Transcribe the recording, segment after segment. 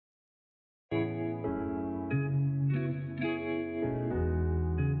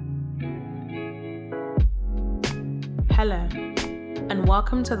Hello, and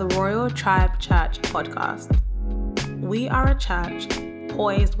welcome to the Royal Tribe Church podcast. We are a church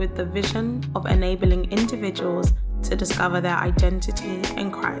poised with the vision of enabling individuals to discover their identity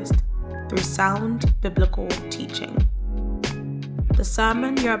in Christ through sound biblical teaching. The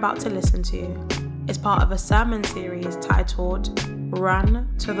sermon you're about to listen to is part of a sermon series titled Run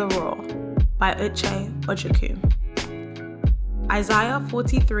to the Roar by Uche Ojukwu. Isaiah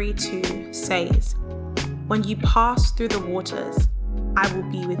 43:2 says, "When you pass through the waters, I will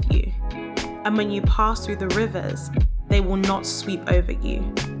be with you. And when you pass through the rivers, they will not sweep over you.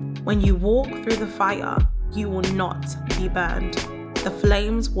 When you walk through the fire, you will not be burned. The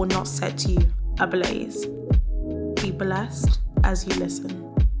flames will not set you ablaze." Be blessed as you listen.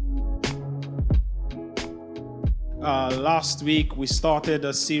 Last week, we started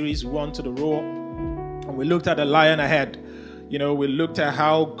a series, Run to the Roar, and we looked at the lion ahead. We looked at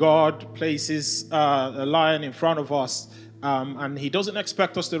how God places a lion in front of us, and He doesn't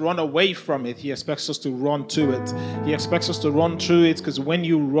expect us to run away from it. He expects us to run to it. He expects us to run through it, because when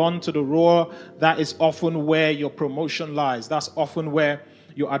you run to the roar, that is often where your promotion lies. That's often where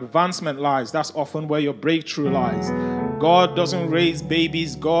your advancement lies. That's often where your breakthrough lies. God doesn't raise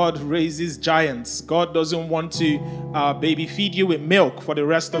babies. God raises giants. God doesn't want to baby feed you with milk for the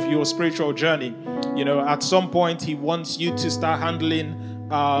rest of your spiritual journey. At some point, He wants you to start handling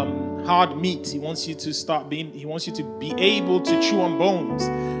hard meat. He wants you to be able to chew on bones.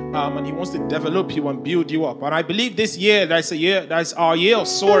 And He wants to develop you and build you up. And I believe this year, that's our year of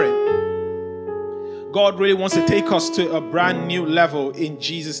soaring. God really wants to take us to a brand new level in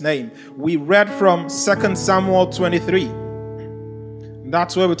Jesus' name. We read from 2 Samuel 23.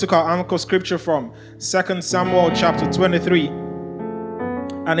 That's where we took our anchor scripture from. 2 Samuel chapter 23.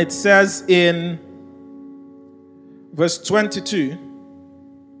 And it says in verse 22.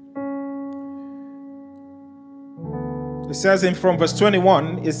 It says from verse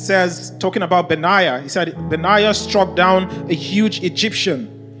 21, it says, talking about Benaiah, he said, Benaiah struck down a huge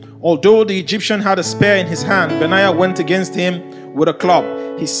Egyptian. Although the Egyptian had a spear in his hand, Benaiah went against him with a club.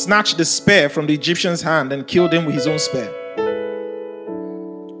 He snatched the spear from the Egyptian's hand and killed him with his own spear.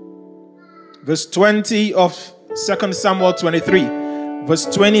 Verse 20 of 2 Samuel 23. Verse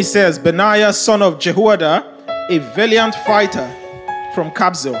 20 says, Benaiah, son of Jehoiada, a valiant fighter from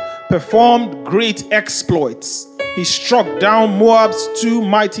Kabzeel, performed great exploits. He struck down Moab's two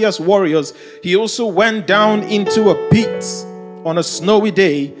mightiest warriors. He also went down into a pit on a snowy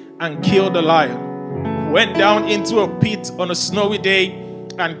day and killed a lion. Went down into a pit on a snowy day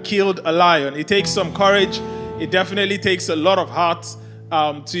and killed a lion. It takes some courage. It definitely takes a lot of heart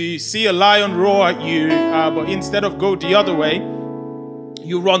to see a lion roar at you, but instead of go the other way,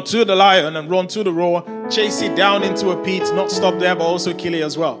 you run to the lion and run to the roar, chase it down into a pit, not stop there, but also kill it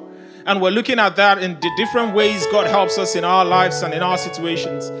as well. And we're looking at that in the different ways God helps us in our lives and in our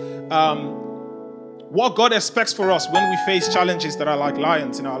situations. What God expects for us when we face challenges that are like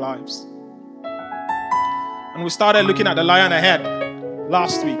lions in our lives. And we started looking at the lion ahead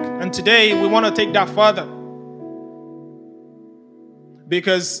last week. And today we want to take that further.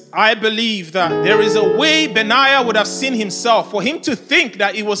 Because I believe that there is a way Benaiah would have seen himself for him to think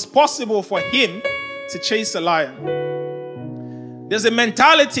that it was possible for him to chase a lion. There's a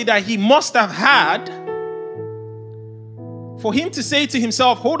mentality that he must have had for him to say to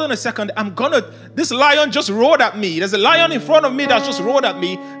himself, hold on a second, this lion just roared at me. There's a lion in front of me that just roared at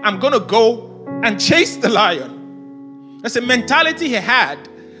me. I'm going to go and chase the lion. That's a mentality he had.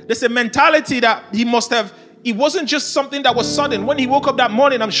 There's a mentality that he must have. It wasn't just something that was sudden. When he woke up that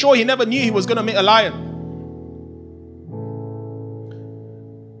morning, I'm sure he never knew he was going to meet a lion.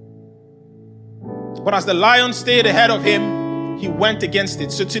 But as the lion stayed ahead of him, he went against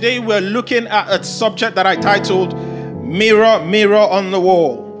it. So today we're looking at a subject that I titled, Mirror, Mirror on the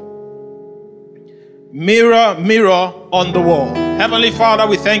Wall. Mirror, Mirror on the Wall. Heavenly Father,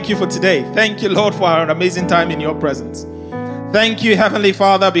 we thank you for today. Thank you, Lord, for an amazing time in your presence. Thank you, Heavenly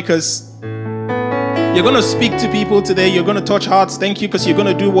Father, because you're going to speak to people today. You're going to touch hearts. Thank you, because you're going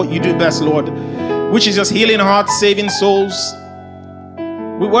to do what you do best, Lord, which is just healing hearts, saving souls.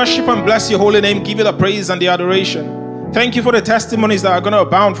 We worship and bless your holy name, give you the praise and the adoration. Thank you for the testimonies that are going to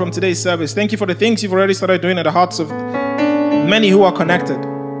abound from today's service. Thank you for the things you've already started doing in the hearts of many who are connected.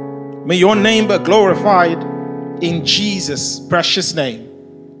 May your name be glorified in Jesus' precious name.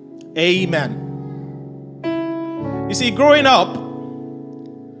 Amen. You see, growing up,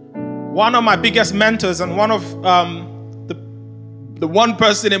 one of my biggest mentors and one of the one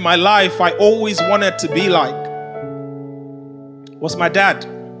person in my life I always wanted to be like was my dad.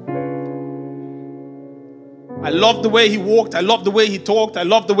 I loved the way he walked. I loved the way he talked. I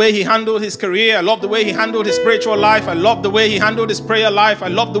loved the way he handled his career. I loved the way he handled his spiritual life. I loved the way he handled his prayer life. I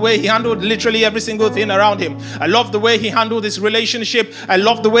loved the way he handled literally every single thing around him. I loved the way he handled his relationship. I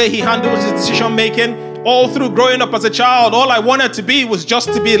loved the way he handled his decision making. All through growing up as a child, all I wanted to be was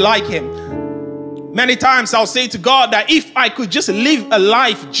just to be like him. Many times I'll say to God that if I could just live a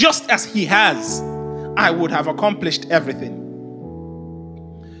life just as he has, I would have accomplished everything.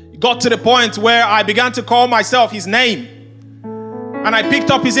 It got to the point where I began to call myself his name. And I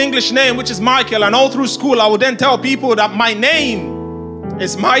picked up his English name, which is Michael. And all through school, I would then tell people that my name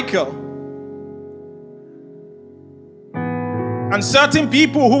is Michael. And certain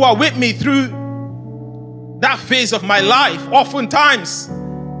people who are with me through that phase of my life oftentimes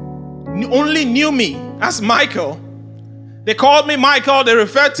only knew me as Michael. They called me Michael. They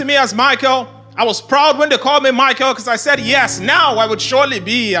referred to me as Michael. I was proud when they called me Michael because I said, yes, now I would surely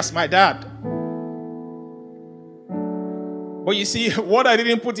be as my dad. But you see, what I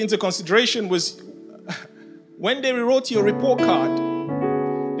didn't put into consideration was when they rewrote your report card,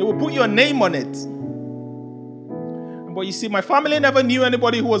 they would put your name on it. But you see, my family never knew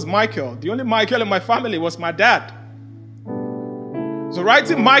anybody who was Michael. The only Michael in my family was my dad. So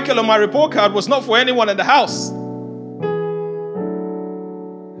writing Michael on my report card was not for anyone in the house.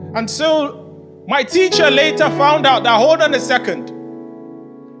 And so my teacher later found out that, hold on a second,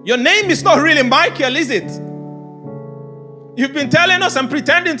 your name is not really Michael, is it? You've been telling us and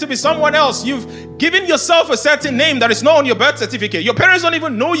pretending to be someone else. You've given yourself a certain name that is not on your birth certificate. Your parents don't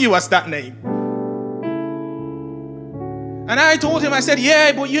even know you as that name. And I told him, I said,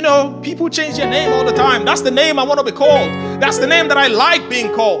 yeah, but you know, people change their name all the time. That's the name I want to be called. That's the name that I like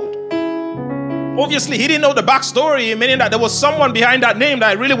being called. Obviously, he didn't know the backstory, meaning that there was someone behind that name that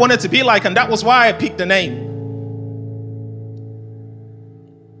I really wanted to be like, and that was why I picked the name.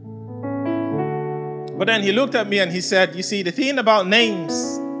 But then he looked at me and he said, you see, the thing about names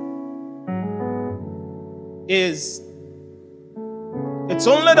is it's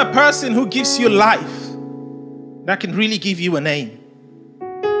only the person who gives you life that can really give you a name.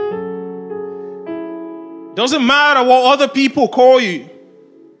 Doesn't matter what other people call you.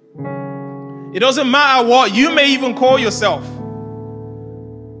 It doesn't matter what you may even call yourself.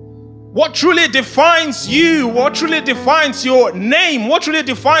 What truly defines you, what truly defines your name, what truly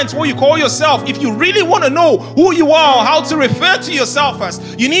defines what you call yourself, if you really want to know who you are or how to refer to yourself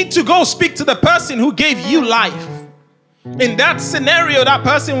as, you need to go speak to the person who gave you life. In that scenario, that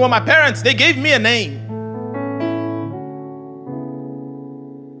person were my parents. They gave me a name.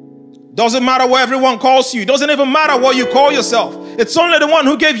 Doesn't matter what everyone calls you. Doesn't even matter what you call yourself. It's only the one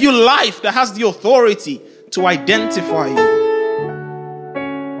who gave you life that has the authority to identify you.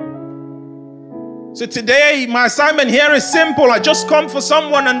 So today, my assignment here is simple. I just come for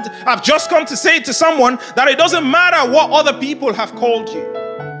someone, and I've just come to say to someone that it doesn't matter what other people have called you.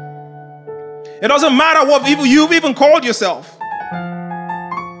 It doesn't matter what you've even called yourself.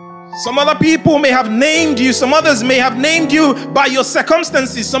 Some other people may have named you. Some others may have named you by your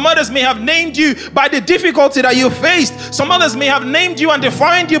circumstances. Some others may have named you by the difficulty that you faced. Some others may have named you and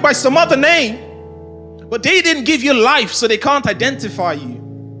defined you by some other name. But they didn't give you life, so they can't identify you.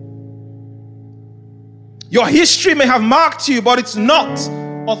 Your history may have marked you, but it's not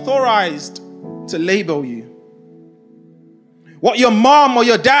authorized to label you. What your mom or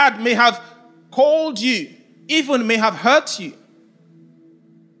your dad may have called you even may have hurt you.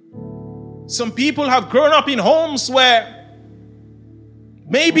 Some people have grown up in homes where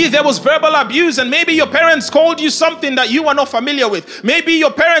maybe there was verbal abuse, and maybe your parents called you something that you are not familiar with. Maybe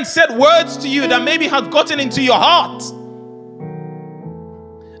your parents said words to you that maybe have gotten into your heart,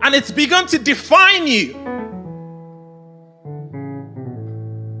 and it's begun to define you.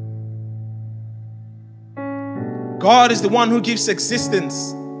 God is the one who gives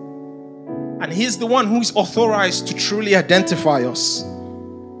existence, and He's the one who is authorized to truly identify us.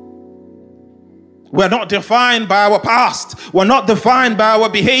 We're not defined by our past. We're not defined by our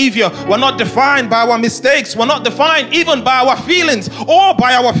behavior. We're not defined by our mistakes. We're not defined even by our feelings or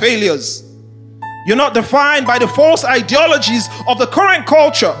by our failures. You're not defined by the false ideologies of the current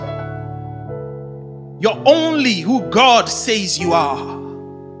culture. You're only who God says you are.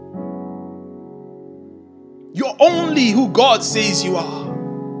 You're only who God says you are.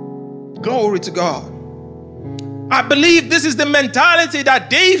 Glory to God. I believe this is the mentality that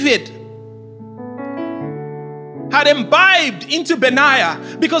David had imbibed into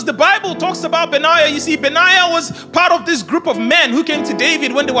Benaiah, because the Bible talks about Benaiah. You see, Benaiah was part of this group of men who came to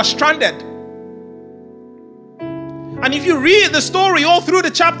David when they were stranded. And if you read the story all through the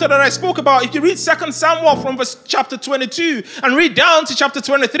chapter that I spoke about, if you read 2 Samuel from verse chapter 22 and read down to chapter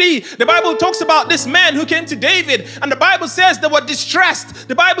 23, the Bible talks about this man who came to David, and the Bible says they were distressed.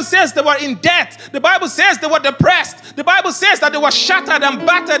 The Bible says they were in debt. The Bible says they were depressed. The Bible says that they were shattered and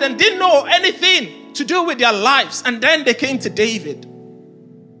battered and didn't know anything to do with their lives. And then they came to David.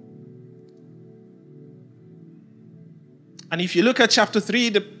 And if you look at chapter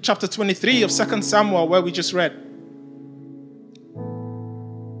 23 of 2 Samuel, where we just read,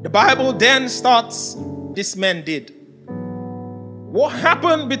 the Bible then starts, this man did. What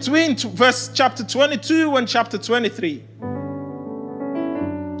happened between verse chapter 22 and chapter 23?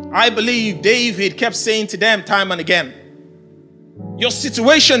 I believe David kept saying to them time and again, your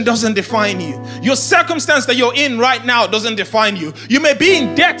situation doesn't define you. Your circumstance that you're in right now doesn't define you. You may be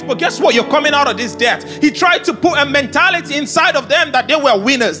in debt, but guess what? You're coming out of this debt. He tried to put a mentality inside of them that they were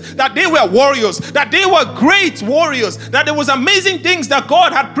winners, that they were warriors, that they were great warriors, that there was amazing things that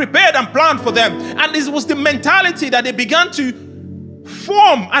God had prepared and planned for them. And this was the mentality that they began to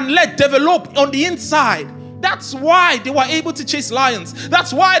form and let develop on the inside. That's why they were able to chase lions.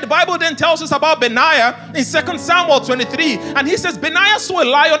 That's why the Bible then tells us about Benaiah in 2 Samuel 23. And he says, Benaiah saw a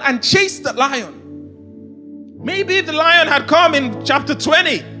lion and chased the lion. Maybe if the lion had come in chapter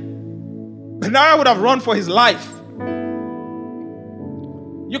 20, Benaiah would have run for his life.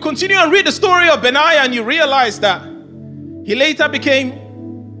 You continue and read the story of Benaiah and you realize that he later became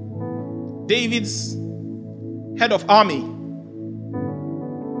David's head of army.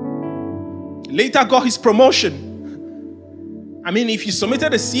 Later got his promotion. I mean, if you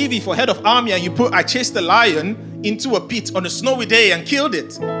submitted a CV for head of army and you put, I chased the lion into a pit on a snowy day and killed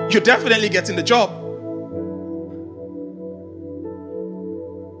it, you're definitely getting the job.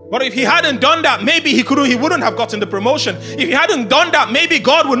 But if he hadn't done that, maybe he wouldn't have gotten the promotion. If he hadn't done that, maybe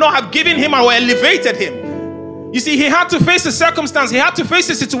God would not have given him or elevated him. You see, he had to face a circumstance. He had to face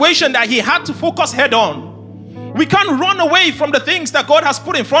a situation that he had to focus head on. We can't run away from the things that God has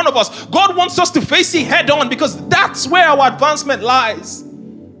put in front of us. God wants us to face it head on because that's where our advancement lies.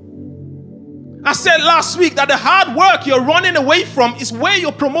 I said last week that the hard work you're running away from is where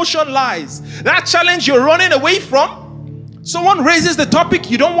your promotion lies. That challenge you're running away from, someone raises the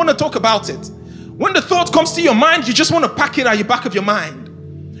topic, you don't want to talk about it. When the thought comes to your mind, you just want to pack it at the back of your mind.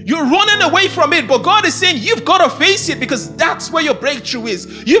 You're running away from it, but God is saying you've got to face it because that's where your breakthrough is.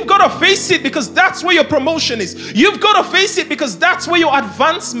 You've got to face it because that's where your promotion is. You've got to face it because that's where your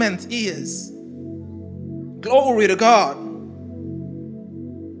advancement is. Glory to God.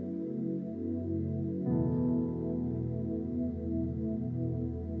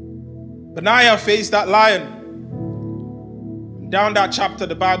 Benaiah faced that lion. Down that chapter,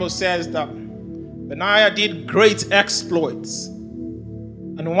 the Bible says that Benaiah did great exploits.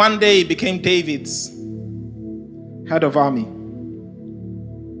 And one day he became David's head of army.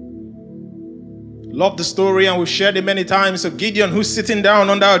 Love the story, and we've shared it many times, of Gideon who's sitting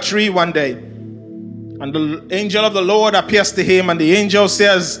down under a tree one day. And the angel of the Lord appears to him, and the angel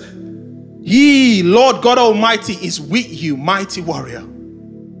says, He, Lord God Almighty, is with you, mighty warrior.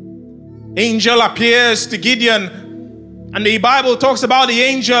 Angel appears to Gideon, and the Bible talks about the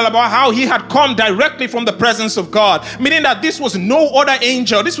angel, about how he had come directly from the presence of God. Meaning that this was no other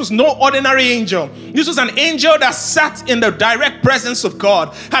angel. This was no ordinary angel. This was an angel that sat in the direct presence of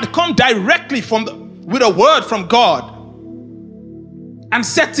God. Had come directly with a word from God. And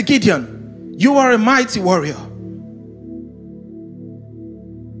said to Gideon, you are a mighty warrior.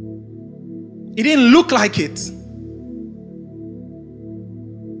 It didn't look like it.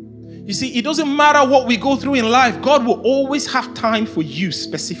 You see, it doesn't matter what we go through in life. God will always have time for you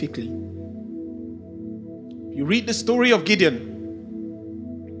specifically. You read the story of Gideon.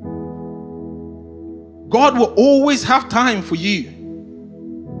 God will always have time for you.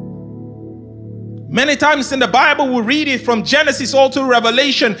 Many times in the Bible, we read it from Genesis all to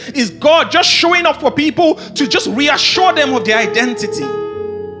Revelation, is God just showing up for people to just reassure them of their identity.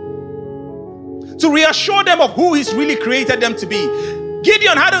 To reassure them of who He's really created them to be.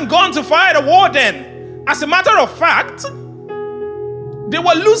 Gideon hadn't gone to fight a war then. As a matter of fact, they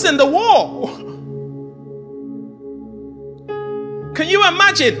were losing the war. Can you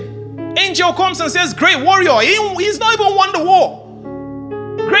imagine? Angel comes and says, great warrior. He's not even won the war.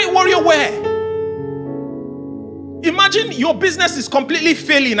 Great warrior where? Imagine your business is completely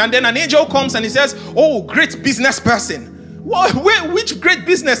failing and then an angel comes and he says, oh, great business person. Which great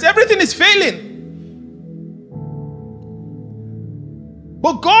business? Everything is failing.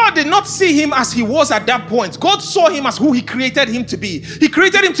 But God did not see him as he was at that point. God saw him as who he created him to be. He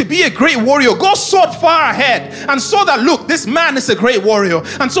created him to be a great warrior. God saw far ahead and saw that, look, this man is a great warrior.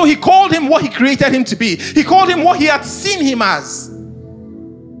 And so he called him what he created him to be. He called him what he had seen him as.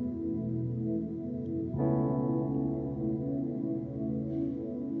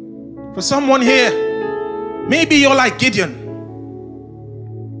 For someone here, maybe you're like Gideon.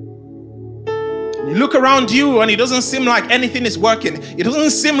 You look around you and it doesn't seem like anything is working. It doesn't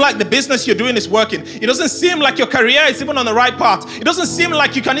seem like the business you're doing is working. It doesn't seem like your career is even on the right path. It doesn't seem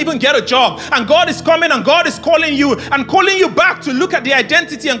like you can even get a job. And God is coming and God is calling you and calling you back to look at the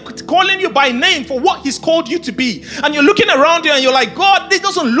identity and calling you by name for what he's called you to be. And you're looking around you and you're like, God, it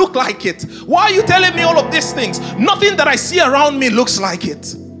doesn't look like it. Why are you telling me all of these things? Nothing that I see around me looks like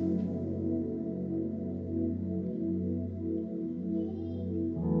it.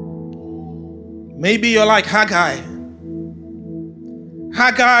 Maybe you're like Haggai.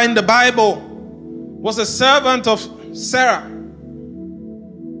 Haggai in the Bible was a servant of Sarah.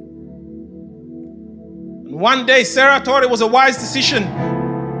 And one day Sarah thought it was a wise decision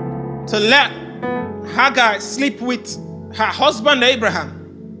to let Haggai sleep with her husband Abraham.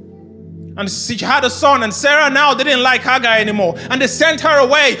 And she had a son, and Sarah now didn't like Haggai anymore, and they sent her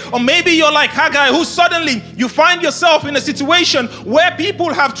away. Or maybe you're like Haggai, who suddenly you find yourself in a situation where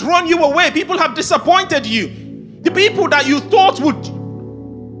people have thrown you away, people have disappointed you. The people that you thought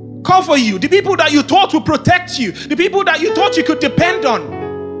would cover you, the people that you thought would protect you, the people that you thought you could depend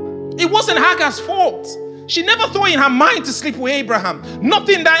on. It wasn't Haggai's fault. She never thought in her mind to sleep with Abraham.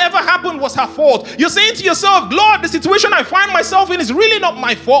 Nothing that ever happened was her fault. You're saying to yourself, Lord, the situation I find myself in is really not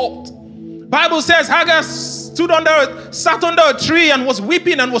my fault. Bible says Hagar sat under a tree and was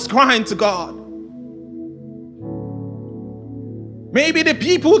weeping and was crying to God. Maybe the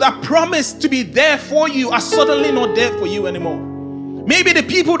people that promised to be there for you are suddenly not there for you anymore. Maybe the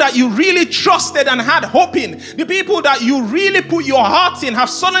people that you really trusted and had hope in, the people that you really put your heart in, have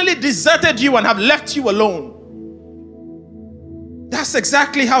suddenly deserted you and have left you alone. That's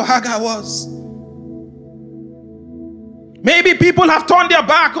exactly how Hagar was. Maybe people have turned their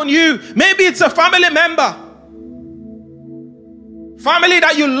back on you. Maybe it's a family member. Family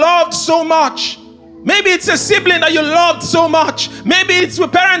that you loved so much. Maybe it's a sibling that you loved so much. Maybe it's a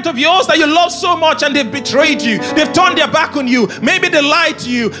parent of yours that you love so much and they've betrayed you. They've turned their back on you. Maybe they lied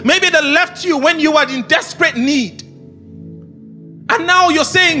to you. Maybe they left you when you were in desperate need. And now you're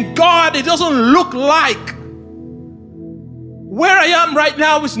saying, God, it doesn't look like where I am right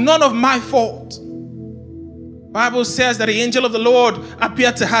now is none of my fault. Bible says that the angel of the Lord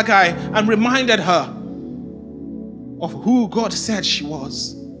appeared to Haggai and reminded her of who God said she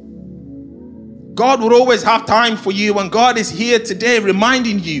was. God will always have time for you, and God is here today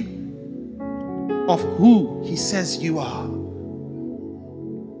reminding you of who he says you are.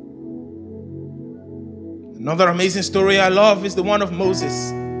 Another amazing story I love is the one of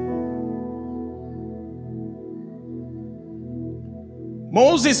Moses.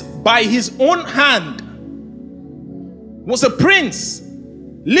 Moses, by his own hand, was a prince,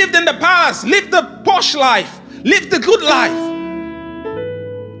 lived in the palace, lived the posh life, lived the good life.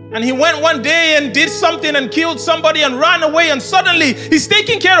 And he went one day and did something and killed somebody and ran away, and suddenly he's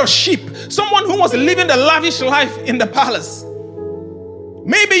taking care of sheep. Someone who was living the lavish life in the palace.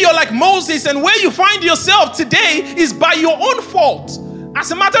 Maybe you're like Moses, and where you find yourself today is by your own fault.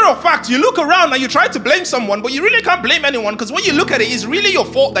 As a matter of fact, you look around and you try to blame someone, but you really can't blame anyone, because when you look at it, it's really your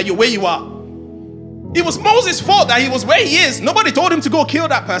fault that you're where you are. It was Moses' fault that he was where he is. Nobody told him to go kill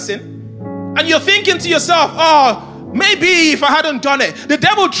that person. And you're thinking to yourself, oh, maybe if I hadn't done it. The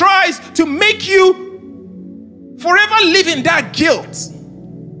devil tries to make you forever live in that guilt.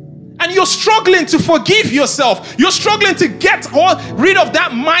 And you're struggling to forgive yourself. You're struggling to get rid of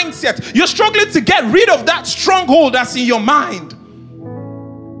that mindset. You're struggling to get rid of that stronghold that's in your mind.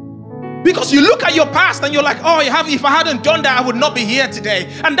 Because you look at your past and you're like, oh, if I hadn't done that, I would not be here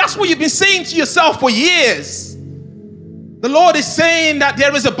today. And that's what you've been saying to yourself for years. The Lord is saying that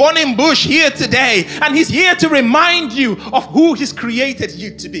there is a burning bush here today, and he's here to remind you of who he's created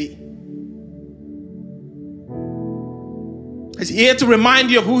you to be. He's here to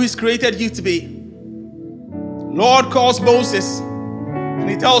remind you of who he's created you to be. Lord calls Moses, and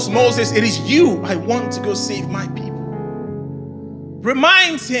he tells Moses, it is you I want to go save my people.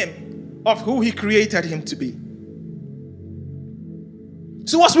 Reminds him of who he created him to be.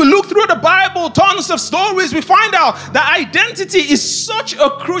 So as we look through the Bible, tons of stories, we find out that identity is such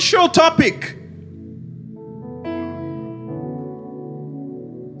a crucial topic.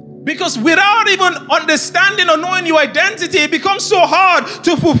 Because without even understanding or knowing your identity, it becomes so hard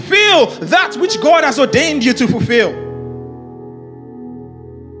to fulfill that which God has ordained you to fulfill.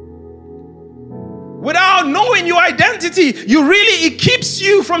 identity, it keeps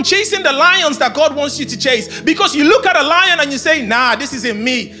you from chasing the lions that God wants you to chase. Because you look at a lion and you say, nah, this isn't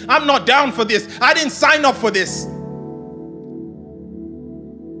me. I'm not down for this. I didn't sign up for this.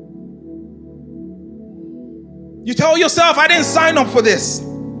 You tell yourself, I didn't sign up for this.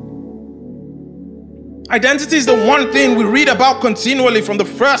 Identity is the one thing we read about continually from the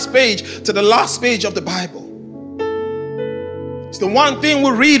first page to the last page of the Bible. It's the one thing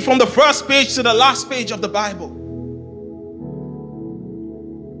we read from the first page to the last page of the Bible.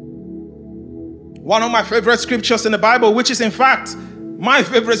 One of my favorite scriptures in the Bible, which is in fact my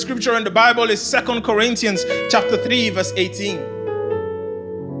favorite scripture in the Bible, is 2 Corinthians chapter 3 verse 18.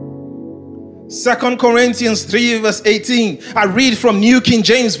 2 Corinthians 3 verse 18. I read from New King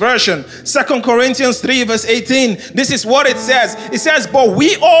James Version. 2 Corinthians 3 verse 18. This is what it says. It says, but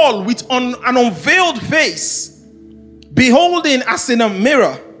we all with an unveiled face, beholding as in a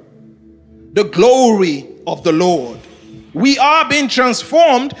mirror the glory of the Lord, we are being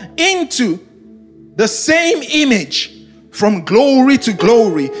transformed into the same image from glory to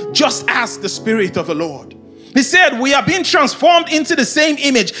glory, just as the Spirit of the Lord. He said, we are being transformed into the same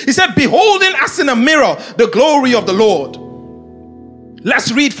image. He said, beholding as in a mirror the glory of the Lord.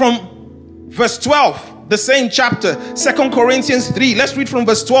 Let's read from verse 12, the same chapter, 2 Corinthians 3. Let's read from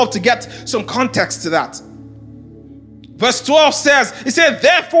verse 12 to get some context to that. Verse 12 says, it said,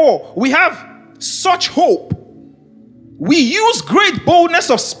 therefore we have such hope. We use great boldness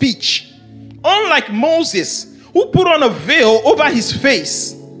of speech, unlike Moses, who put on a veil over his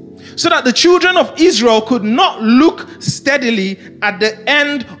face, so that the children of Israel could not look steadily at the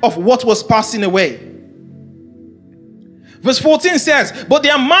end of what was passing away. Verse 14 says, but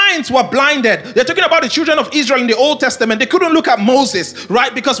their minds were blinded. They're talking about the children of Israel in the Old Testament. They couldn't look at Moses,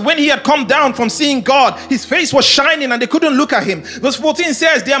 right? Because when he had come down from seeing God, his face was shining and they couldn't look at him. Verse 14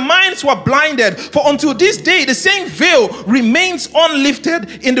 says, their minds were blinded, for until this day, the same veil remains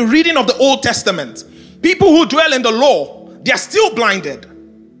unlifted in the reading of the Old Testament. People who dwell in the law, they are still blinded.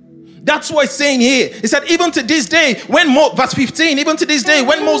 That's what it's saying here. It said, even to this day, verse 15, even to this day,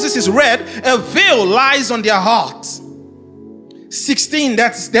 when Moses is read, a veil lies on their hearts. 16,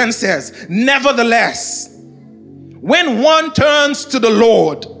 that then says, nevertheless, when one turns to the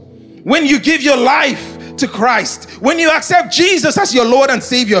Lord, when you give your life to Christ, when you accept Jesus as your Lord and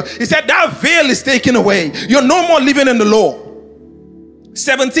Savior, he said that veil is taken away. You're no more living in the law.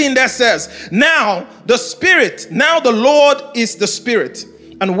 17, that says, now the Lord is the Spirit,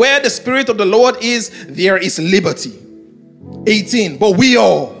 and where the Spirit of the Lord is, there is liberty. 18, but we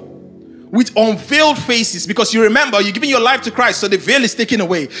all, with unveiled faces, because you remember, you're giving your life to Christ, so the veil is taken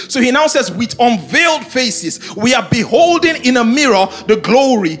away. So he now says, with unveiled faces, we are beholding in a mirror the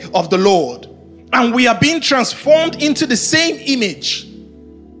glory of the Lord. And we are being transformed into the same image.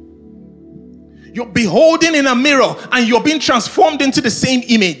 You're beholding in a mirror and you're being transformed into the same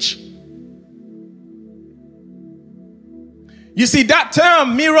image. You see, that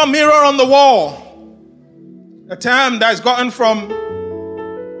term, mirror, mirror on the wall, a term that is gotten from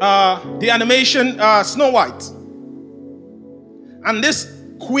the animation Snow White. And this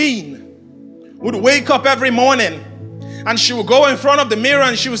queen would wake up every morning and she would go in front of the mirror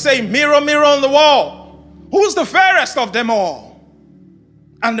and she would say, mirror, mirror on the wall, who's the fairest of them all?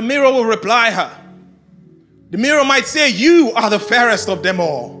 And the mirror will reply her. The mirror might say, you are the fairest of them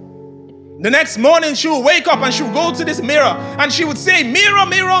all. The next morning she will wake up and she will go to this mirror and she would say, mirror,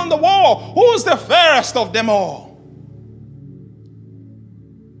 mirror on the wall, who's the fairest of them all?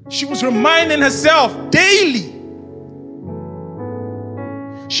 She was reminding herself daily.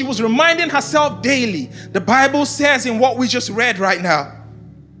 She was reminding herself daily. The Bible says in what we just read right now,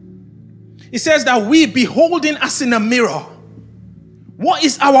 it says that we beholding us in a mirror. What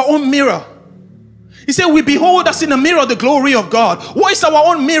is our own mirror? He said we behold us in a mirror the glory of God. What is our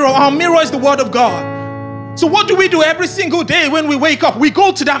own mirror? Our mirror is the word of God. So what do we do every single day when we wake up? We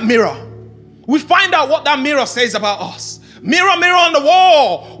go to that mirror. We find out what that mirror says about us. Mirror, mirror on the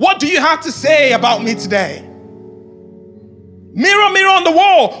wall, what do you have to say about me today? Mirror, mirror on the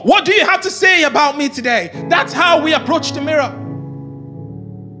wall, what do you have to say about me today? That's how we approach the mirror.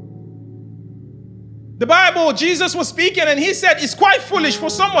 The Bible, Jesus was speaking and he said it's quite foolish for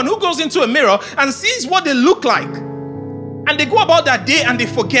someone who goes into a mirror and sees what they look like and they go about that day and they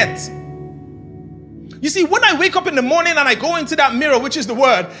forget. You see, when I wake up in the morning and I go into that mirror, which is the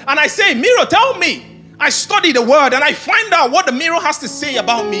word, and I say, mirror, tell me. I study the word and I find out what the mirror has to say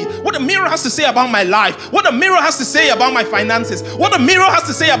about me, what the mirror has to say about my life, what the mirror has to say about my finances, what the mirror has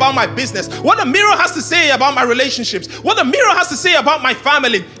to say about my business, what the mirror has to say about my relationships, what the mirror has to say about my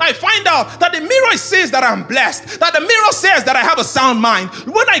family. I find out that the mirror says that I'm blessed, that the mirror says that I have a sound mind.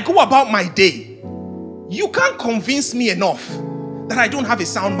 When I go about my day, you can't convince me enough that I don't have a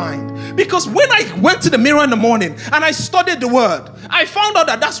sound mind. Because when I went to the mirror in the morning and I studied the word, I found out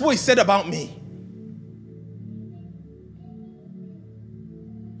that that's what he said about me.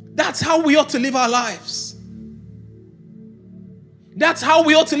 That's how we ought to live our lives. That's how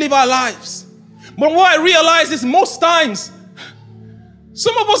we ought to live our lives. But what I realize is most times,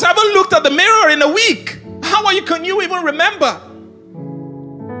 some of us haven't looked at the mirror in a week. Can you even remember?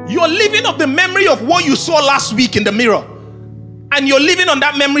 You're living off the memory of what you saw last week in the mirror. And you're living on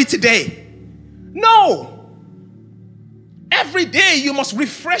that memory today. No. Every day you must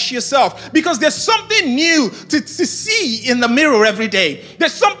refresh yourself, because there's something new to see in the mirror every day.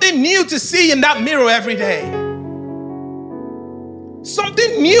 There's something new to see in that mirror every day.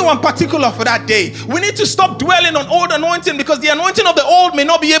 Something new and particular for that day. We need to stop dwelling on old anointing, because the anointing of the old may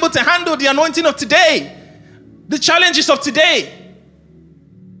not be able to handle the anointing of today. The challenges of today.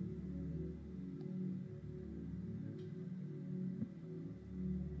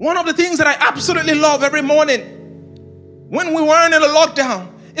 One of the things that I absolutely love every morning when we weren't in a lockdown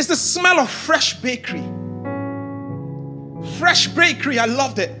is the smell of fresh bakery. Fresh bakery, I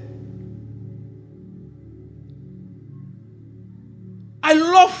loved it. I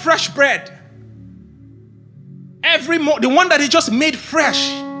love fresh bread. The one that is just made fresh.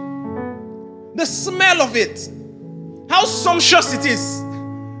 The smell of it. How sumptuous it is.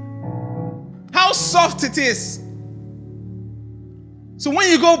 How soft it is. So when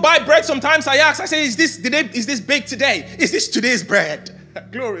you go buy bread, sometimes I ask, I say, is this baked today? Is this today's bread?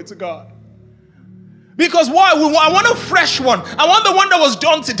 Glory to God. Because why? I want a fresh one. I want the one that was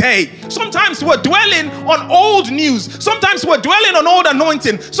done today. Sometimes we're dwelling on old news. Sometimes we're dwelling on old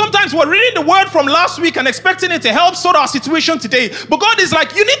anointing. Sometimes we're reading the word from last week and expecting it to help sort our situation today. But God is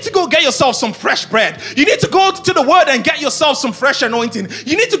like, you need to go get yourself some fresh bread. You need to go to the word and get yourself some fresh anointing.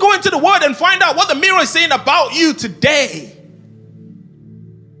 You need to go into the word and find out what the mirror is saying about you today.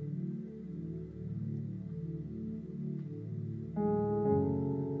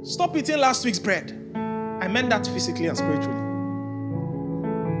 Stop eating last week's bread. I meant that physically and spiritually.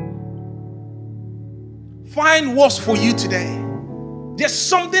 Find what's for you today. There's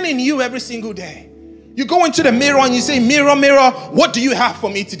something in you every single day. You go into the mirror and you say, mirror, mirror, what do you have for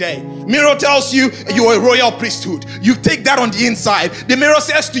me today? Mirror tells you you're a royal priesthood. You take that on the inside. The mirror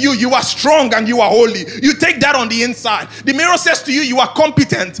says to you, you are strong and you are holy. You take that on the inside. The mirror says to you, you are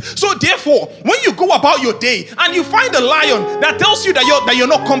competent. So therefore, when you go about your day and you find a lion that tells you that you're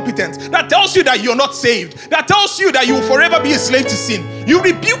not competent, that tells you that you're not saved, that tells you that you will forever be a slave to sin, you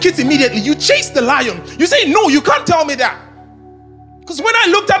rebuke it immediately. You chase the lion. You say, no, you can't tell me that. Because when I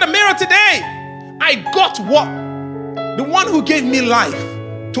looked at the mirror today, I got what the one who gave me life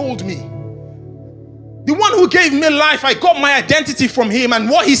told me. The one who gave me life, I got my identity from him. And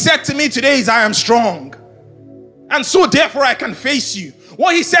what he said to me today is, I am strong. And so therefore I can face you.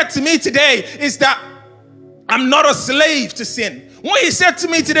 What he said to me today is that I'm not a slave to sin. What he said to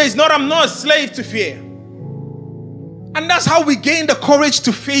me today is I'm not a slave to fear. And that's how we gain the courage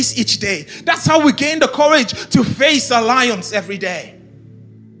to face each day. That's how we gain the courage to face our lions every day.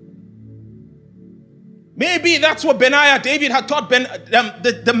 Maybe that's what David had taught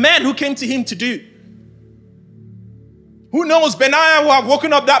the man who came to him to do. Who knows, Benaiah would have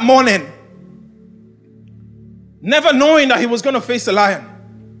woken up that morning never knowing that he was going to face a lion.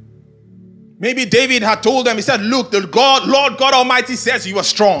 Maybe David had told them, he said, look, the Lord God Almighty says you are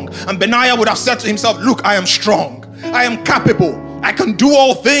strong. And Benaiah would have said to himself, look, I am strong. I am capable. I can do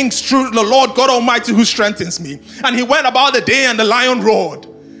all things through the Lord God Almighty who strengthens me. And he went about the day and the lion roared.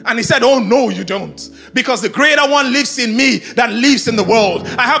 And he said, oh no, you don't. Because the greater one lives in me than lives in the world.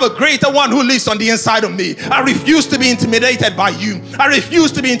 I have a greater one who lives on the inside of me. I refuse to be intimidated by you. I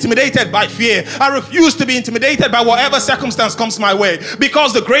refuse to be intimidated by fear. I refuse to be intimidated by whatever circumstance comes my way.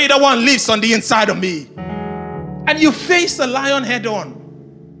 Because the greater one lives on the inside of me. And you face the lion head on.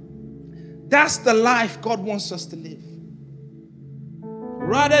 That's the life God wants us to live.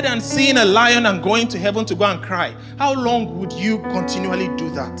 Rather than seeing a lion and going to heaven to go and cry, how long would you continually do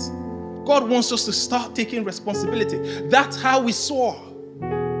that? God wants us to start taking responsibility. That's how we soar.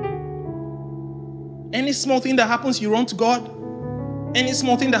 Any small thing that happens, you run to God. Any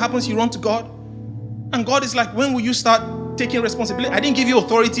small thing that happens, you run to God. And God is like, when will you start taking responsibility? I didn't give you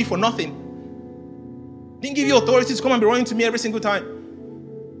authority for nothing. I didn't give you authority to come and be running to me every single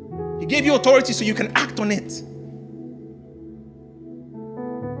time. He gave you authority so you can act on it.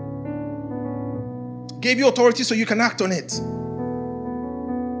 Gave you authority so you can act on it.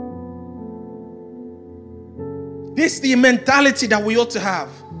 This is the mentality that we ought to have.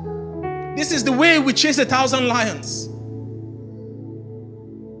 This is the way we chase 1,000 lions.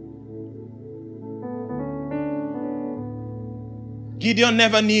 Gideon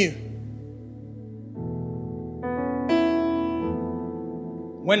never knew.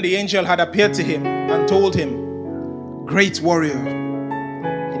 When the angel had appeared to him and told him, great warrior,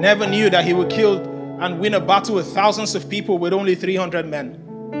 he never knew that he would kill and win a battle with thousands of people with only 300 men.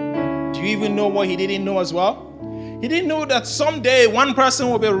 Do you even know what he didn't know as well? He didn't know that someday one person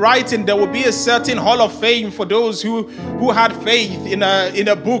will be writing, there will be a certain hall of fame for those who had faith in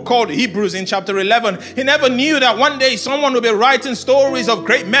a book called Hebrews in chapter 11. He never knew that one day someone will be writing stories of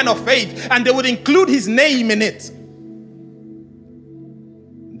great men of faith and they would include his name in it.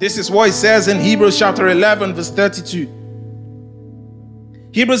 This is what it says in Hebrews chapter 11 verse 32.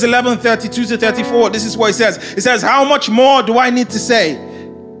 Hebrews 11, 32 to 34. This is what it says. It says, how much more do I need to say?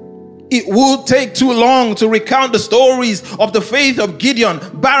 It would take too long to recount the stories of the faith of Gideon,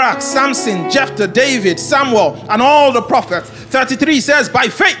 Barak, Samson, Jephthah, David, Samuel, and all the prophets. 33 says, by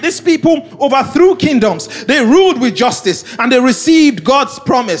faith these people overthrew kingdoms. They ruled with justice and they received God's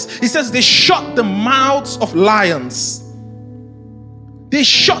promise. He says they shut the mouths of lions. They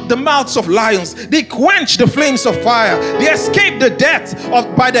shut the mouths of lions. They quenched the flames of fire. They escaped the death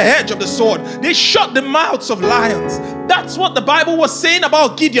by the edge of the sword. They shut the mouths of lions. That's what the Bible was saying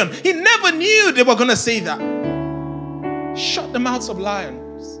about Gideon. He never knew they were going to say that. Shut the mouths of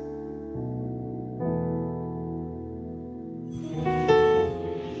lions.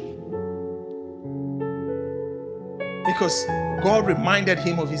 Because God reminded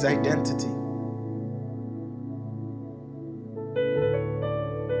him of his identity.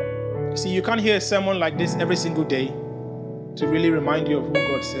 See, you can't hear a sermon like this every single day to really remind you of who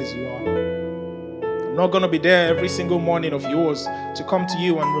God says you are. I'm not going to be there every single morning of yours to come to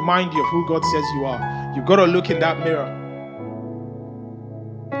you and remind you of who God says you are. You've got to look in that mirror.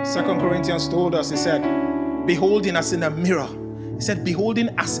 2 Corinthians told us, he said, beholding as in a mirror. He said, beholding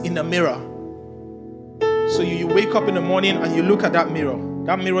as in a mirror. So you wake up in the morning and you look at that mirror.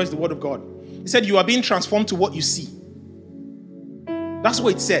 That mirror is the word of God. He said, you are being transformed to what you see. That's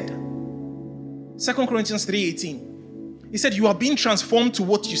what it said. 2 Corinthians 3:18. He said, you are being transformed to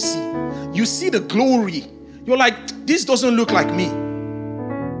what you see. You see the glory. You're like, this doesn't look like me.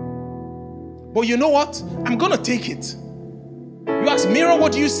 But you know what? I'm going to take it. You ask, mirror,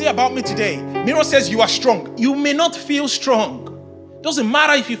 what do you say about me today? Mirror says you are strong. You may not feel strong. Doesn't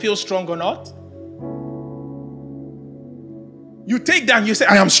matter if you feel strong or not. You take that and you say,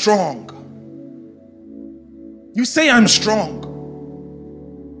 I am strong. You say, I'm strong.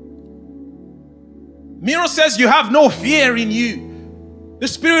 Mirror says you have no fear in you. The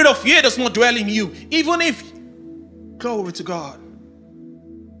spirit of fear does not dwell in you. Even if, glory to God.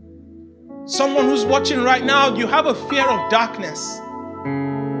 Someone who's watching right now, you have a fear of darkness.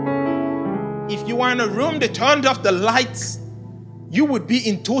 If you were in a room, they turned off the lights, you would be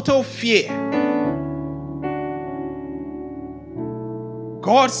in total fear.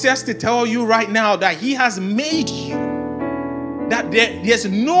 God says to tell you right now that He has made you. That there's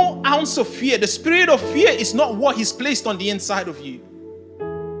no ounce of fear. The spirit of fear is not what He's placed on the inside of you.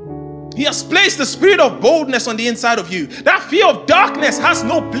 He has placed the spirit of boldness on the inside of you. That fear of darkness has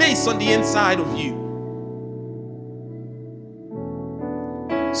no place on the inside of you.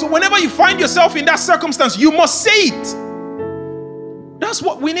 So whenever you find yourself in that circumstance, you must say it. That's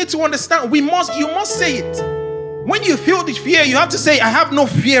what we need to understand. You must say it. When you feel the fear, you have to say, I have no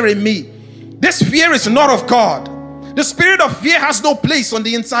fear in me. This fear is not of God. The spirit of fear has no place on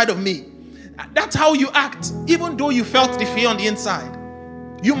the inside of me. That's how you act, even though you felt the fear on the inside.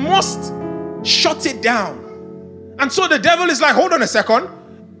 You must shut it down. And so the devil is like, hold on a second.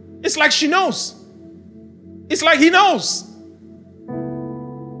 It's like she knows. It's like he knows.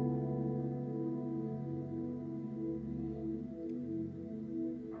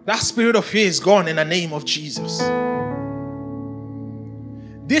 That spirit of fear is gone in the name of Jesus.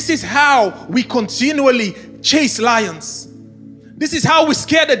 This is how we continually chase lions. This is how we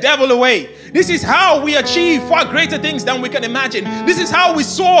scare the devil away. This is how we achieve far greater things than we can imagine. This is how we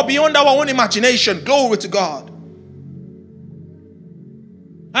soar beyond our own imagination. Glory to God.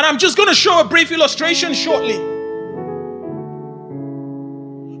 And I'm just going to show a brief illustration shortly.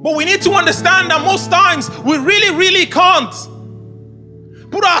 But we need to understand that most times we really can't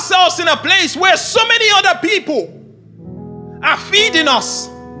put ourselves in a place where so many other people are feeding us.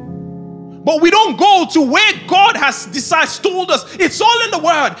 But we don't go to where God has told us. It's all in the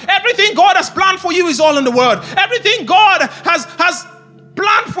Word. Everything God has planned for you is all in the Word. Everything God has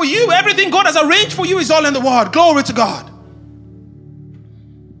planned for you, everything God has arranged for you is all in the Word. Glory to God.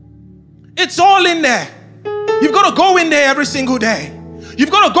 It's all in there. You've got to go in there every single day. You've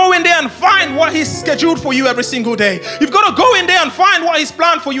got to go in there and find what He's scheduled for you every single day. You've got to go in there and find what He's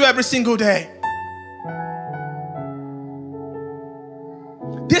planned for you every single day.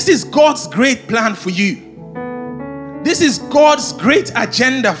 This is God's great plan for you. This is God's great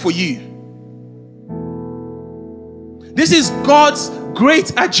agenda for you. This is God's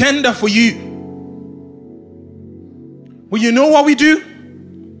great agenda for you. Well, you know what we do?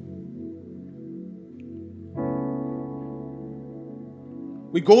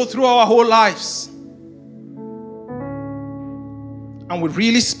 We go through our whole lives and we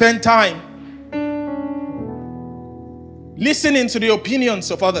really spend time listening to the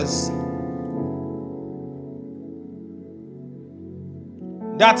opinions of others.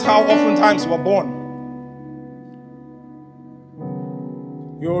 That's how oftentimes we're born.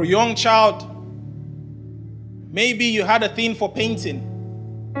 You're a young child. Maybe you had a thing for painting.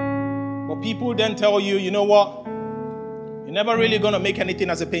 But people then tell you, you know what? You're never really going to make anything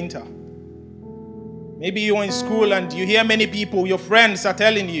as a painter. Maybe you're in school and you hear many people, your friends are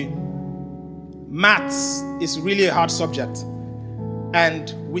telling you, maths is really a hard subject.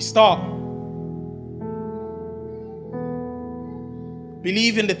 And we start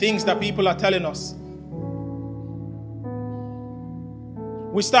believing the things that people are telling us.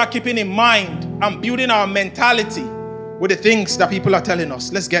 We start keeping in mind and building our mentality with the things that people are telling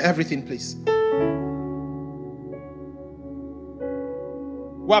us. Let's get everything, please.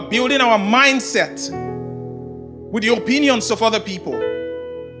 We're building our mindset with the opinions of other people.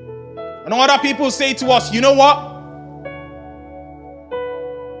 And other people say to us, you know what?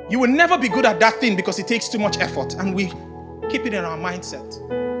 You will never be good at that thing because it takes too much effort. And we keep it in our mindset.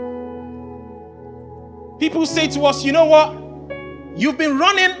 People say to us, you know what? You've been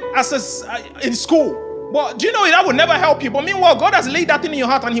running in school. But do you know that will never help you? But meanwhile, God has laid that thing in your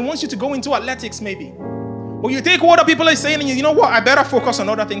heart and He wants you to go into athletics maybe. But you take what other people are saying and you know what? I better focus on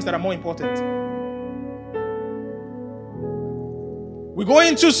other things that are more important. We go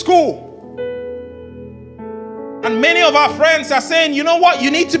into school. And many of our friends are saying, you know what? You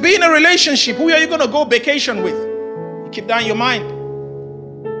need to be in a relationship. Who are you going to go vacation with? You keep that in your mind.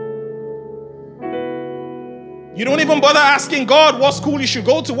 You don't even bother asking God what school you should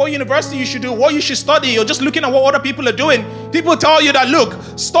go to, what university you should do, what you should study. You're just looking at what other people are doing. People tell you that, look,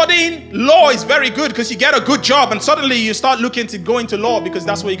 studying law is very good because you get a good job. And suddenly you start looking to go into law because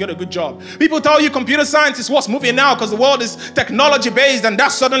that's where you get a good job. People tell you computer science is what's moving now because the world is technology based and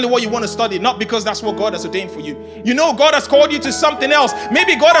that's suddenly what you want to study. Not because that's what God has ordained for you. You know God has called you to something else.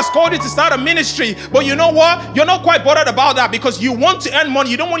 Maybe God has called you to start a ministry. But you know what? You're not quite bothered about that because you want to earn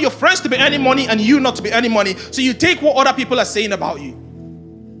money. You don't want your friends to be earning money and you not to be earning money. So you take what other people are saying about you.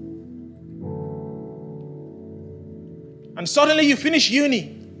 And suddenly you finish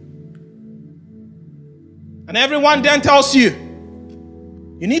uni. And everyone then tells you,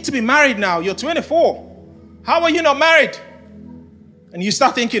 you need to be married now. You're 24. How are you not married? And you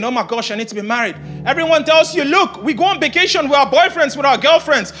start thinking, oh my gosh, I need to be married. Everyone tells you, look, we go on vacation with our boyfriends, with our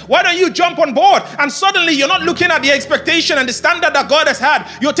girlfriends. Why don't you jump on board? And suddenly you're not looking at the expectation and the standard that God has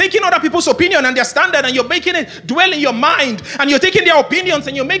had. You're taking other people's opinion and their standard and you're making it dwell in your mind. And you're taking their opinions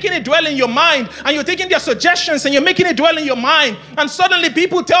and you're making it dwell in your mind. And you're taking their suggestions and you're making it dwell in your mind. And suddenly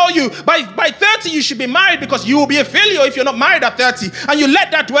people tell you, by 30 you should be married because you will be a failure if you're not married at 30. And you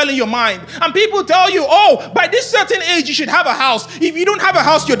let that dwell in your mind. And people tell you, oh, by this certain age you should have a house. If you don't have a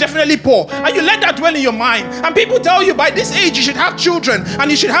house, you're definitely poor. And you let that dwell in your mind. And people tell you by this age you should have children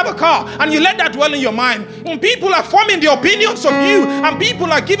and you should have a car. And you let that dwell in your mind. And people are forming the opinions of you. And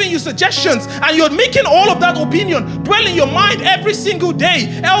people are giving you suggestions. And you're making all of that opinion dwell in your mind every single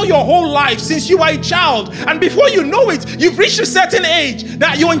day. All your whole life since you were a child. And before you know it, you've reached a certain age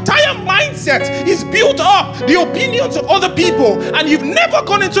that your entire mindset is built up the opinions of other people. And you've never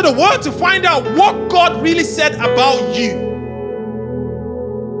gone into the Word to find out what God really said about you.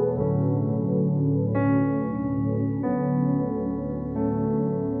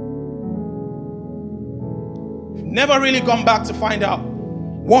 Never really gone back to find out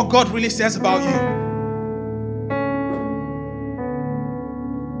what God really says about you.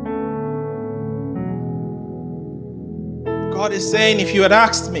 God is saying, if you had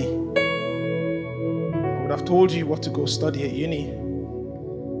asked me, I would have told you what to go study at uni.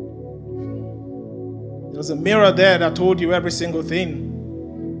 There's a mirror there that told you every single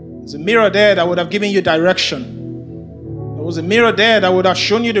thing. There's a mirror there that would have given you direction. There was a mirror there that would have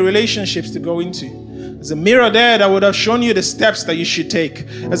shown you the relationships to go into. There's a mirror there that would have shown you the steps that you should take.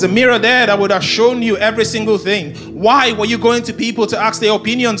 There's a mirror there that would have shown you every single thing. Why were you going to people to ask their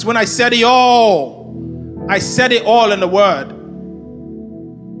opinions when I said it all? I said it all in the Word.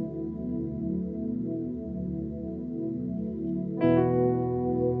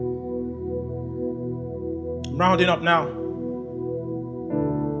 I'm rounding up now.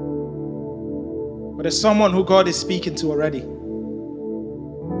 But there's someone who God is speaking to already.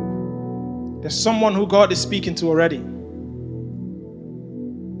 There's someone who God is speaking to already.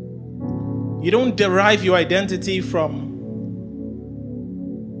 You don't derive your identity from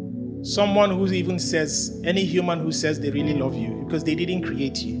someone who even says, any human who says they really love you, because they didn't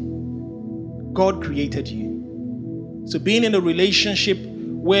create you. God created you. So being in a relationship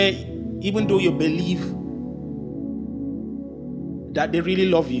where even though you believe that they really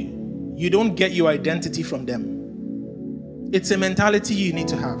love you, you don't get your identity from them. It's a mentality you need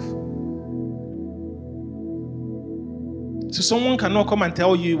to have. So someone cannot come and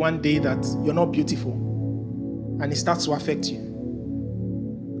tell you one day that you're not beautiful, and it starts to affect you.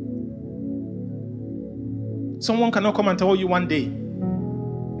 Someone cannot come and tell you one day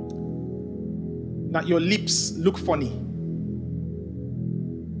that your lips look funny,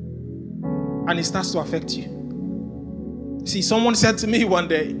 and it starts to affect you. See, someone said to me one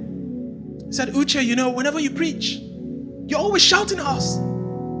day, he said, Uche, you know, whenever you preach, you're always shouting at us.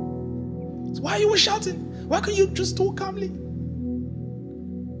 So why are you always shouting? Why can't you just talk calmly?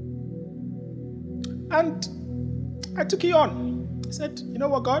 And I took it on. I said, you know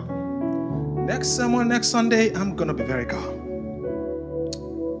what, God? Next sermon, next Sunday, I'm going to be very calm.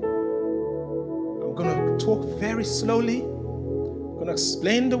 I'm going to talk very slowly. I'm going to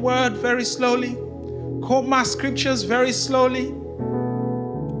explain the word very slowly. Quote my scriptures very slowly.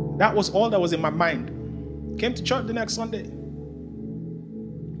 That was all that was in my mind. Came to church the next Sunday.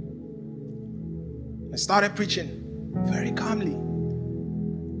 I started preaching very calmly.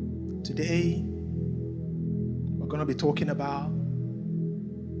 Today, we're going to be talking about,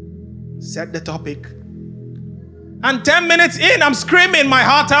 set the topic. And 10 minutes in, I'm screaming my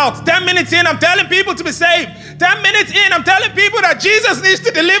heart out. 10 minutes in, I'm telling people to be saved. 10 minutes in, I'm telling people that Jesus needs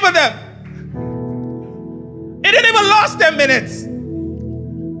to deliver them. It didn't even last 10 minutes.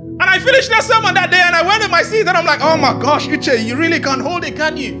 And I finished that sermon that day, and I went in my seat, and I'm like, oh my gosh, Uche, you really can't hold it,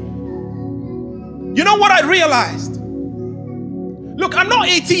 can you? You know what I realized? Look, I'm not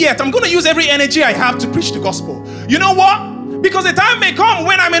 80 yet. I'm going to use every energy I have to preach the gospel. You know what? Because a time may come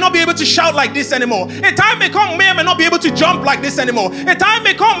when I may not be able to shout like this anymore. A time may come when I may not be able to jump like this anymore. A time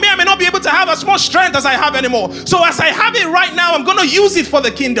may come when I may not be able to have as much strength as I have anymore. So as I have it right now, I'm going to use it for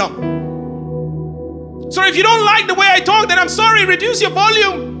the kingdom. So if you don't like the way I talk, then I'm sorry, reduce your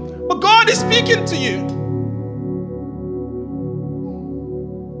volume. But God is speaking to you.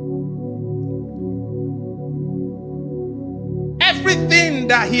 Everything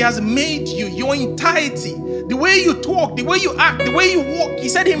that He has made you, your entirety, the way you talk, the way you act, the way you walk, He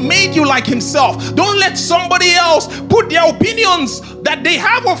said He made you like Himself. Don't let somebody else put their opinions that they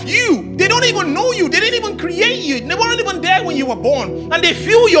have of you. They don't even know you. They didn't even create you. They weren't even there when you were born. And they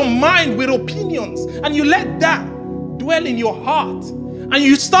fill your mind with opinions. And you let that dwell in your heart. And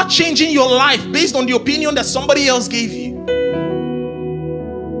you start changing your life based on the opinion that somebody else gave you.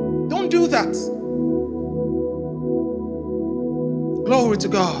 Don't do that. Glory to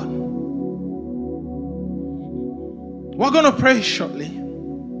God. We're going to pray shortly.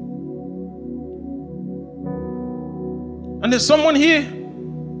 And there's someone here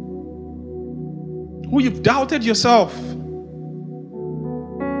who you've doubted yourself.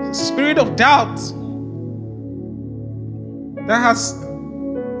 The spirit of doubt that has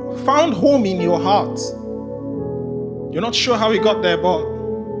found home in your heart. You're not sure how it got there, but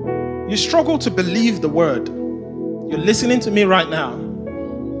you struggle to believe the word. You're listening to me right now.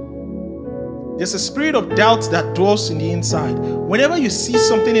 There's a spirit of doubt that dwells in the inside. Whenever you see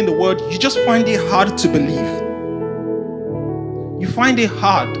something in the word, you just find it hard to believe. You find it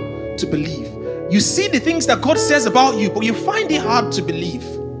hard to believe. You see the things that God says about you, but you find it hard to believe.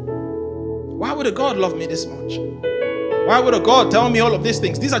 Why would a God love me this much? Why would a God tell me all of these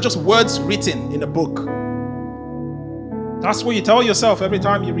things? These are just words written in a book. That's what you tell yourself every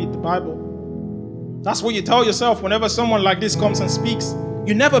time you read the Bible. That's what you tell yourself whenever someone like this comes and speaks.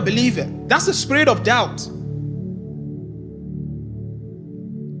 You never believe it. That's the spirit of doubt.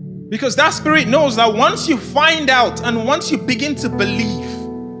 Because that spirit knows that once you find out and once you begin to believe.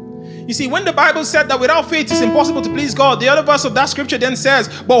 You see, when the Bible said that without faith it's impossible to please God, the other verse of that scripture then says,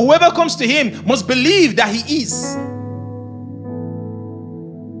 but whoever comes to Him must believe that He is.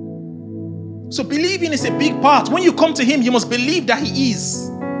 So believing is a big part. When you come to Him, you must believe that He is.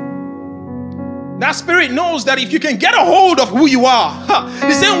 That spirit knows that if you can get a hold of who you are,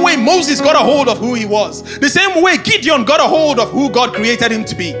 the same way Moses got a hold of who he was, the same way Gideon got a hold of who God created him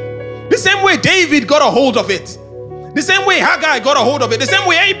to be, the same way David got a hold of it, the same way Haggai got a hold of it, the same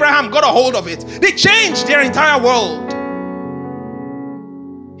way Abraham got a hold of it. They changed their entire world.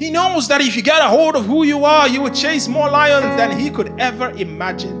 He knows that if you get a hold of who you are, you will chase more lions than he could ever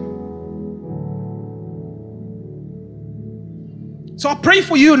imagine. So I'll pray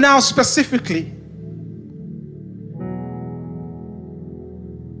for you now specifically.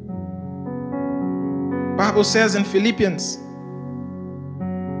 Bible says in Philippians,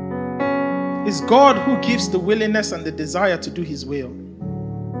 it's God who gives the willingness and the desire to do his will.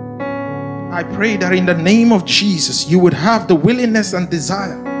 I pray that in the name of Jesus, you would have the willingness and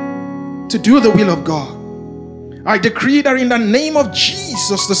desire to do the will of God. I decree that in the name of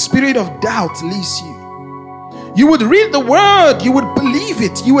Jesus, the spirit of doubt leaves you. You would read the word, you would believe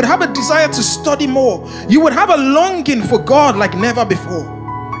it, you would have a desire to study more, you would have a longing for God like never before.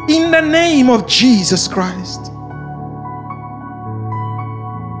 In the name of Jesus Christ.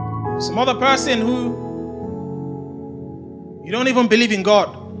 Some other person who you don't even believe in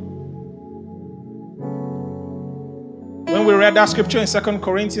God. When we read that scripture in 2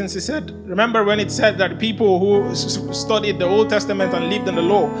 Corinthians, it said, remember when it said that people who studied the Old Testament and lived in the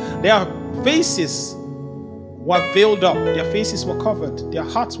law, their faces were veiled up, their faces were covered, their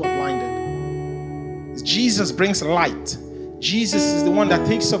hearts were blinded. Jesus brings light. Jesus is the one that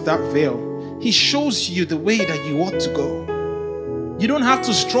takes off that veil. He shows you the way that you ought to go. You don't have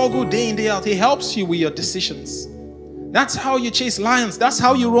to struggle day in, day out. He helps you with your decisions. That's how you chase lions. That's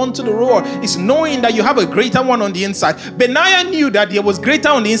how you run to the roar. It's knowing that you have a greater one on the inside. Benaiah knew that there was greater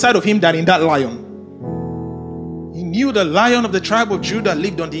on the inside of him than in that lion. He knew the lion of the tribe of Judah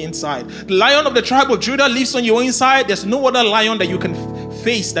lived on the inside. The lion of the tribe of Judah lives on your inside. There's no other lion that you can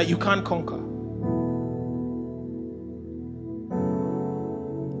face that you can't conquer.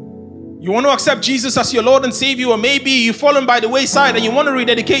 You want to accept Jesus as your Lord and Savior, or maybe you've fallen by the wayside and you want to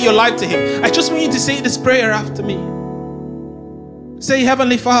rededicate your life to him. I just want you to say this prayer after me. Say,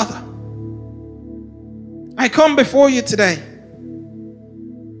 Heavenly Father, I come before you today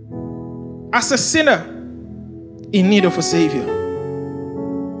as a sinner in need of a Savior.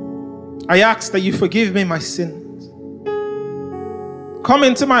 I ask that you forgive me my sins. Come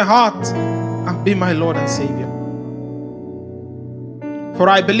into my heart and be my Lord and Savior. For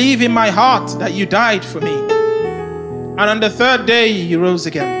I believe in my heart that you died for me, and on the third day you rose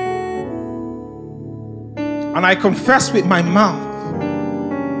again. And I confess with my mouth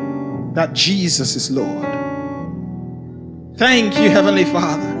that Jesus is Lord. Thank you, Heavenly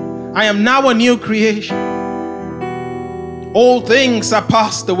Father. I am now a new creation. All things are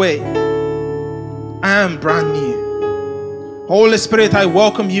passed away. I am brand new. Holy Spirit, I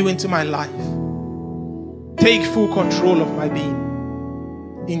welcome you into my life. Take full control of my being.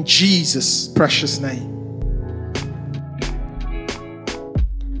 In Jesus' precious name.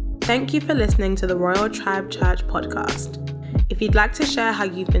 Thank you for listening to the Royal Tribe Church podcast. If you'd like to share how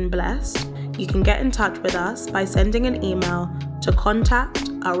you've been blessed, you can get in touch with us by sending an email to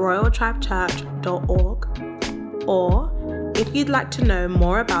contact@royaltribechurch.org. Or if you'd like to know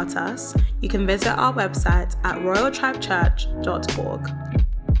more about us, you can visit our website at royaltribechurch.org.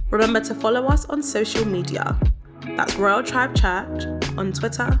 Remember to follow us on social media. That's Royal Tribe Church on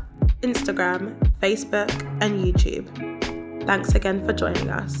Twitter, Instagram, Facebook, and YouTube. Thanks again for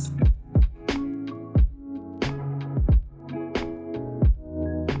joining us.